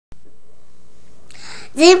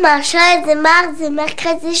Dimanche, lundi, mardi,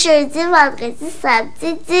 mercredi, jeudi, vendredi,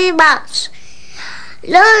 samedi, dimanche.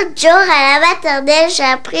 L'autre jour, à la maternelle, j'ai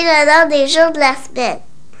appris le nom des jours de la semaine.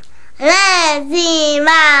 Lundi,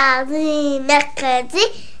 mardi, mercredi,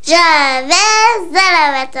 je vais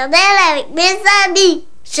à la maternelle avec mes amis.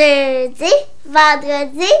 Jeudi,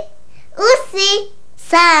 vendredi, aussi.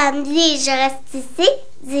 Samedi, je reste ici.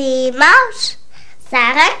 Dimanche, ça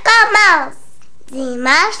recommence.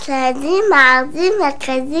 Dimanche, lundi, mardi,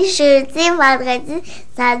 mercredi, jeudi, vendredi,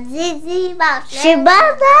 samedi, dimanche. Je suis bonne,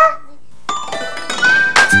 hein?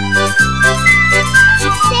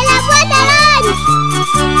 C'est la boîte à lunch!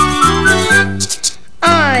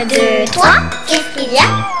 1, 2, 3, qu'est-ce qu'il y a?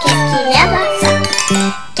 Qu'est-ce qu'il y a dans ça?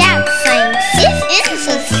 4, 5, 6, une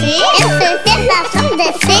saucisse. Une saucisse en forme de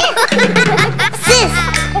cire. 6,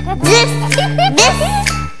 10, 10.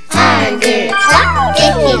 1, 2, 3,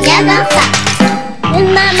 qu'est-ce qu'il y a dans ça?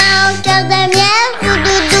 Une maman au cœur de miel, ou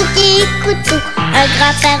doudou qui écoute tout. Un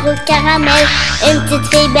grand-père au caramel, une petite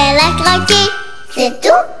fille belle à croquer. C'est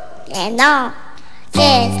tout? Mais non.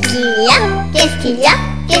 Qu'est-ce qu'il y a? Qu'est-ce qu'il y a?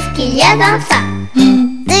 Qu'est-ce qu'il y a dans ça?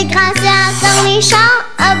 Des grands yeux dans les champs,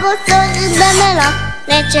 un beau sourire de melon,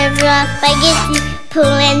 plein de cheveux en spaghetti, pour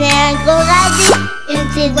l'aîné un gros radis, une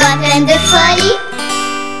petite boîte pleine de folie.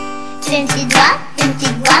 Une petite boîte, une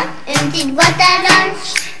petite boîte, une petite boîte à lunch.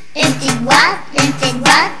 Une petite boîte, une petite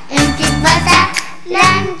boîte, une petite boîte à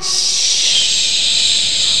lunch.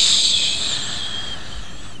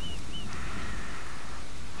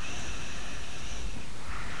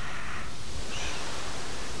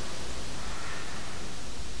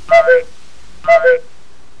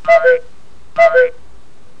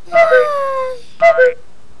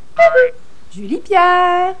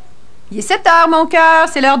 Julie-Pierre, il est 7h, mon cœur,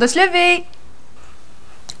 c'est l'heure de se lever.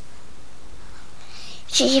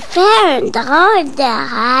 J'ai fait un drôle de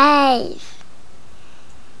rêve.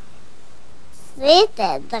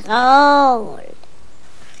 C'était drôle.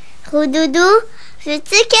 Roudoudou,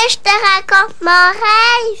 veux-tu que je te raconte mon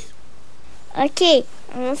rêve? OK,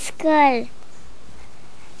 on se colle.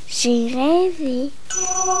 J'ai rêvé.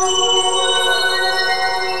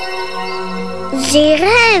 J'ai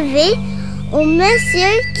rêvé au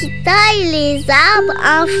monsieur qui taille les arbres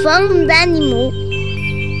en forme d'animaux.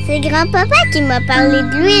 C'est grand-papa qui m'a parlé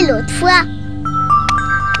de lui l'autre fois.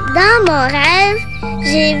 Dans mon rêve,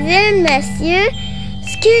 j'ai vu le monsieur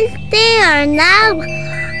sculpter un arbre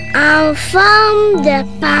en forme de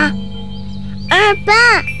pan. Un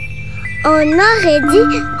pan! On aurait dit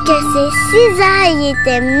que ses cisailles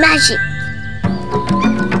étaient magiques.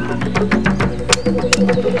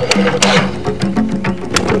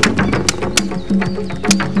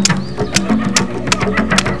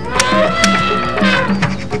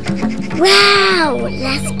 Wow!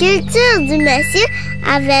 La sculpture du monsieur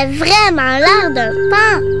avait vraiment l'air d'un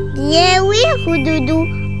pan. Bien oui, Roudoudou,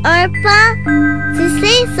 un pan. Tu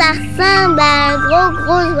sais, ça ressemble à un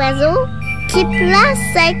gros oiseau qui place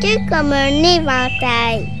sa queue comme un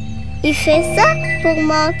éventail. Il fait ça pour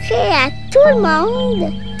montrer à tout le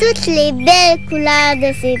monde toutes les belles couleurs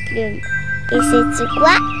de ses plumes. Et sais-tu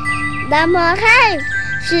quoi? Dans mon rêve,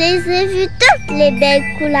 je les ai vues toutes les belles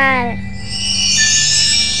couleurs.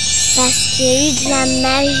 Parce qu'il y a eu de la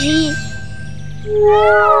magie.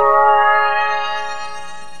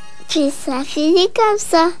 Puis ça finit comme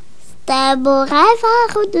ça. C'était un beau rêve, hein,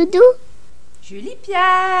 Roudoudou?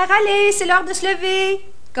 Julie-Pierre, allez, c'est l'heure de se lever.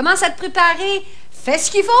 Commence à te préparer. Fais ce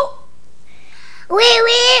qu'il faut. Oui,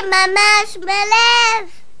 maman, je me lève.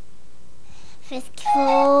 Fais ce qu'il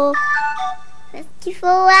faut. Fais ce qu'il faut,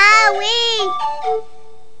 ah oui.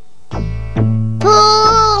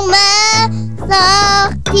 Pour me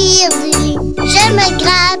sortir du lit, je me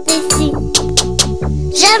gratte ici.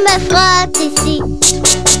 Je me frotte ici.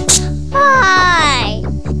 Aïe.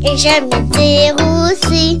 Et je me tire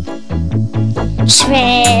aussi. Je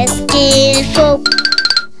fais ce qu'il faut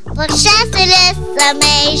pour chasser le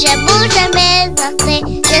sommeil. Je bouge mes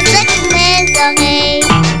orteils, je secoue mes oreilles.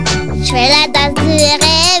 Je fais la danse du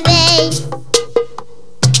réveil.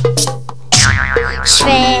 Je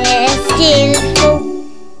fais ce qu'il faut.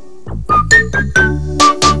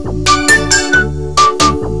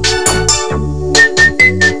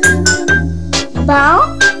 Bon.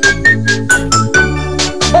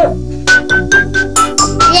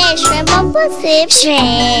 Bien, je fais mon possible. Je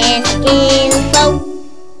fais ce qu'il faut.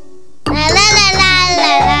 La la la la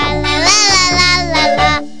la la la la la la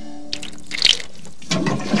la.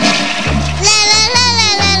 La la la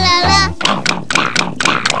la la la la.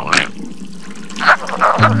 La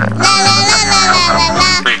la la la la la la.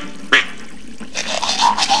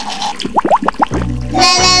 La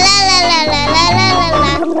la la la la la la la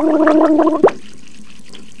la.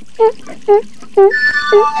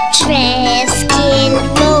 Je fais ce qu'il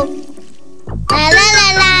faut. La la la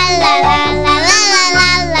la la la la la la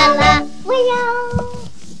la la. Voyons.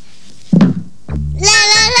 La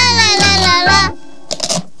la la la la la la.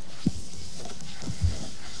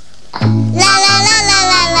 La la la la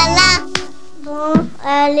la la la. Bon,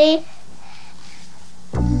 allez.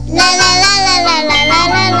 La la la la la la la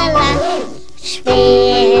la la la. Je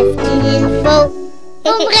fais ce qu'il faut.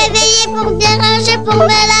 Pour me réveiller, pour bien ranger, pour me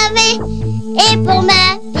laver et pour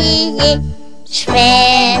m'habiller. Je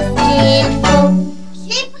fais ce qu'il faut. Je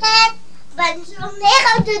suis prête. Bonne journée,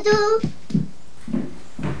 Rondoudou.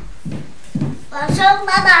 Bonjour,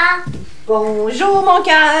 maman. Bonjour, mon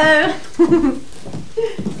cœur.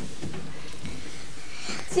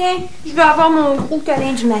 Tiens, je vais avoir mon gros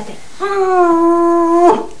câlin du matin.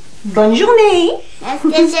 Bonne journée. Est-ce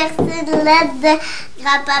que j'ai reçu de l'aide de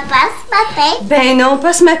grand-papa ce matin? Ben non,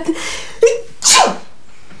 pas ce matin.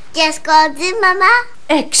 Qu'est-ce qu'on dit, maman?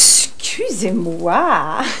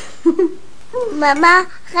 Excusez-moi. Maman,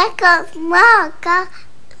 raconte-moi encore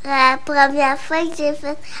la première fois que j'ai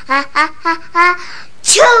fait ah ah ah ah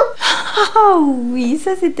tchou! Oh oui,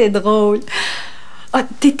 ça c'était drôle. Oh,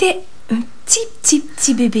 t'étais un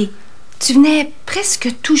petit bébé. Tu venais presque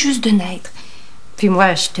tout juste de naître. Puis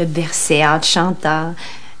moi, je te berçais en te chantant.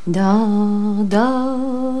 Dors,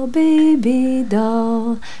 dors, bébé,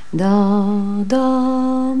 dors, dors,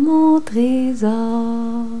 dors, mon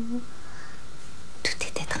trésor. Tout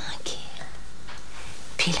était tranquille.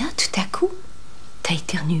 Puis là, tout à coup, t'as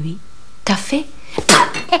éternué. T'as fait...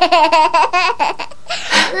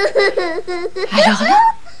 Alors là,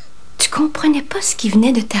 tu comprenais pas ce qui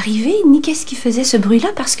venait de t'arriver, ni qu'est-ce qui faisait ce bruit-là,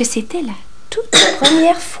 parce que c'était la toute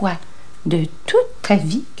première fois de toute ta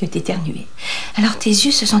vie que t'éternuais. Alors tes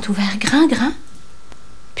yeux se sont ouverts grand.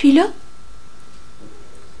 Puis là,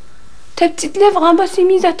 ta petite lèvre en bas s'est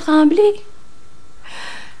mise à trembler.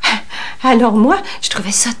 Alors moi, je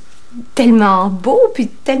trouvais ça tellement beau puis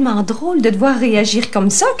tellement drôle de devoir réagir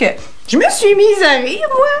comme ça que je me suis mise à rire,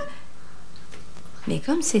 moi. Mais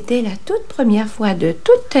comme c'était la toute première fois de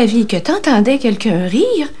toute ta vie que t'entendais quelqu'un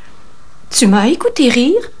rire, tu m'as écouté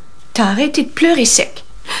rire, t'as arrêté de pleurer sec.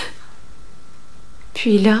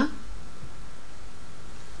 Puis là,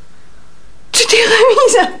 tu t'es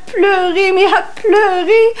remise à pleurer, mais à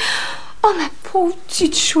pleurer. Oh, ma pauvre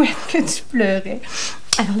petite chouette que tu pleurais.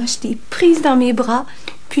 Alors là, je t'ai prise dans mes bras,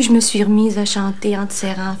 puis je me suis remise à chanter en te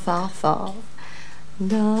serrant fort.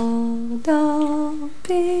 Dors, dors,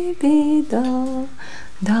 bébé, dors,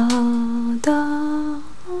 dors, dors,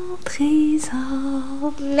 mon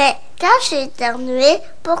trésor. Mais quand j'ai éternué,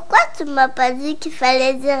 pourquoi tu m'as pas dit qu'il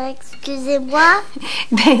fallait dire excusez-moi?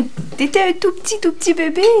 Ben, t'étais un tout petit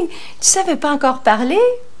bébé. Tu savais pas encore parler.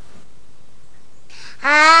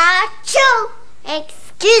 Ah, tchou!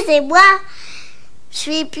 Excusez-moi. Je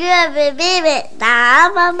suis plus un bébé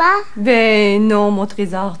maintenant, maman. Ben non, mon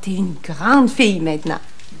trésor, t'es une grande fille maintenant.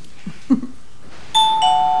 Ding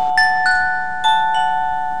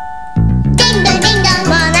dong,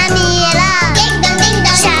 mon ami est là. Ding dong,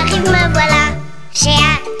 j'arrive, me voilà. J'ai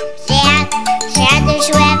hâte de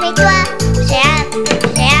jouer avec toi. J'ai hâte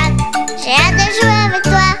de jouer avec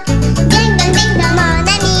toi. Ding dong, mon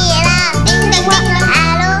ami est là. Ding dong,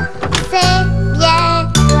 allô, c'est bien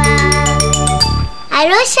toi.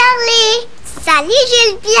 Allô, Charlie. Salut,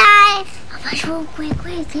 Julie-Pierre. On va jouer au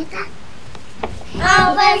coin-coin, c'est ça?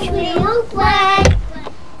 On va jouer au coin.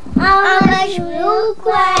 On va jouer au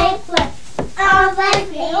coin. On va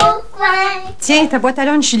jouer au coin. Tiens, ta boîte à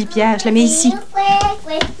lunch, Julie-Pierre, je la mets ici.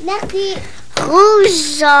 Merci.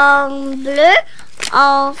 Rouge, jaune, bleu,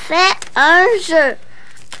 on fait un jeu.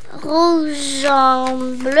 Rouge,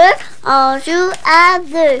 jaune, bleu, on joue à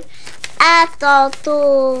deux. À ton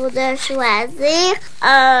tour de choisir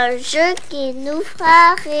un jeu qui nous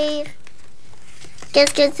fera rire.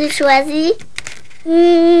 Qu'est-ce que tu choisis?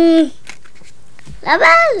 La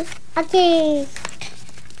balle. OK.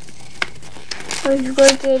 Je vois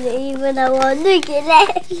qu'il va en avoir deux qui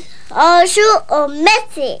l'est. On joue au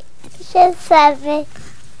métier. Je le savais.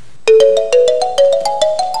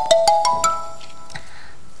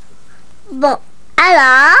 Bon,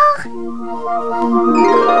 alors,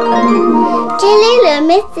 quel est le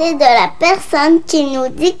métier de la personne qui nous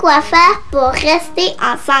dit quoi faire pour rester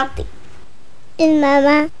en santé? Une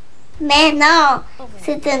maman. Mais non,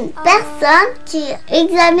 c'est une personne qui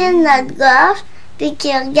examine notre gorge puis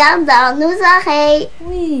qui regarde dans nos oreilles.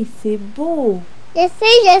 Oui, c'est beau. Je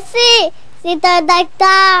sais. C'est un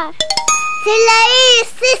docteur. Tu l'as eu,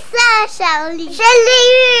 c'est ça, Charlie. Je l'ai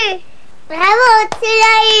eu. Bravo, tu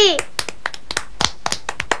l'as eu.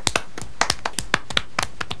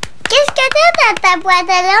 Qu'est-ce que t'as dans ta boîte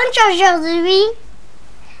à lunch aujourd'hui?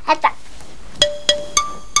 Attends.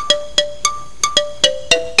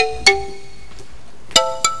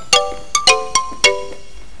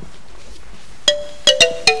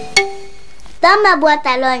 Dans ma boîte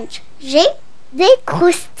à lunch, j'ai des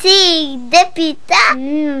croustilles de pita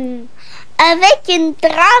avec une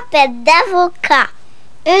trempette d'avocat,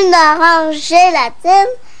 une orange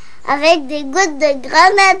gélatine avec des gouttes de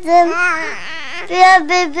grenadine, puis un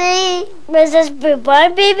bébé. Mais ça se peut pas, un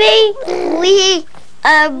bébé? Oui,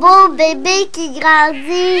 un beau bébé qui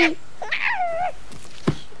grandit.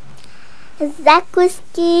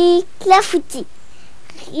 Zakouski clafoutis,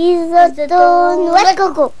 risotto noix de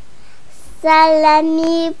coco,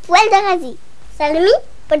 salami poil de radis. Salami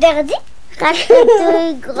poil de radis?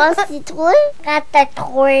 Ratatouille grosse citrouille.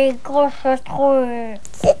 Ratatouille grosse citrouille.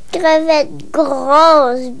 Petite crevette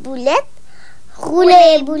grosse boulette.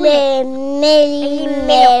 Roulé boulet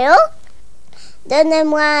méli-mélo.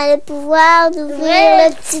 Donnez-moi le pouvoir d'ouvrir le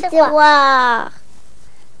petit tiroir.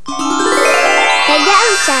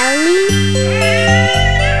 Regarde, Charlie.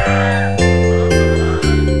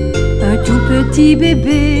 Un tout petit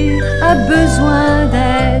bébé a besoin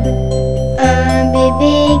d'aide. Un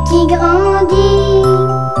bébé qui grandit.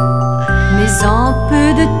 Mais en peu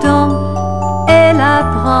de temps, elle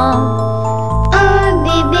apprend. Un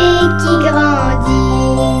bébé qui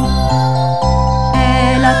grandit.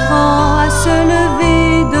 Elle apprend à se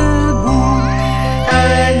lever debout.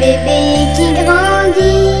 Un bébé qui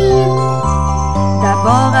grandit.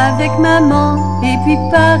 D'abord avec maman et puis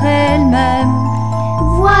par elle-même.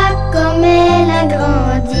 Vois comme elle a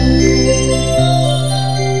grandi.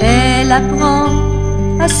 Elle apprend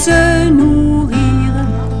à se nourrir.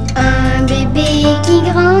 Un bébé qui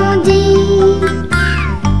grandit.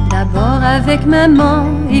 D'abord avec maman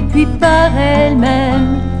et puis par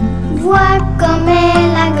elle-même. Vois comme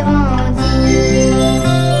elle a grandi.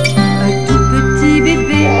 Un tout petit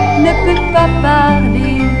bébé ne peut pas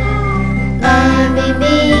parler. Un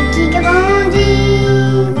bébé qui grandit.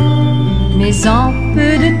 Mais en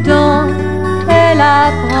peu de temps, elle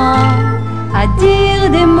apprend à dire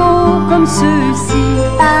des mots comme ceux-ci.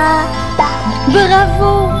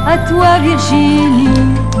 Bravo à toi Virginie.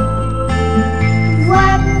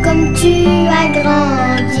 Vois comme tu as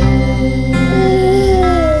grandi.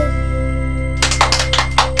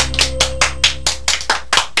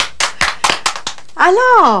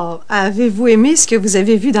 Alors, avez-vous aimé ce que vous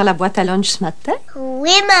avez vu dans la boîte à lunch ce matin?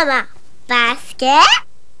 Oui, maman. Parce que...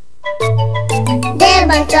 des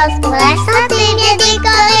bonnes choses pour la santé, bien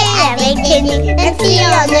décorées avec des livres. Même si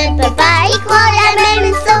on ne peut pas y croire, la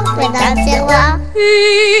même sont près dans le tiroir.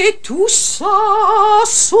 Et tout ça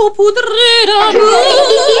saupoudré d'amour.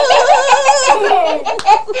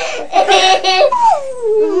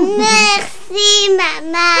 Merci,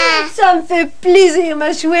 maman. Ça me fait plaisir,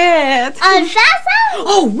 ma chouette. On le fait ensemble?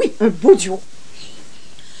 Oh oui, un beau duo.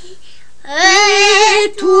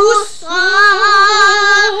 Et tout ça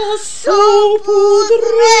saupoudré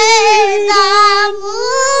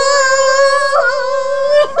d'amour.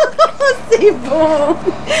 C'est bon.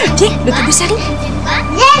 Viens, l'autobus arrive.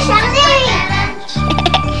 Viens, Charlie.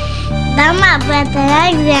 Dans ma boîte à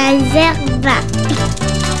lunch, il y a un serpent.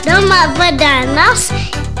 Dans ma boîte à lunch,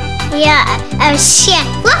 il y a un chien.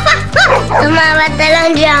 Dans ma boîte à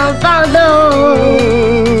lunch, il y a un pando.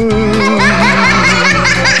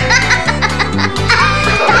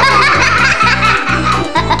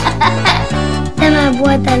 Dans ma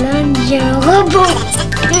boîte à lunch, il y a un robot.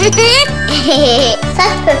 Ça se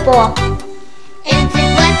peut pas.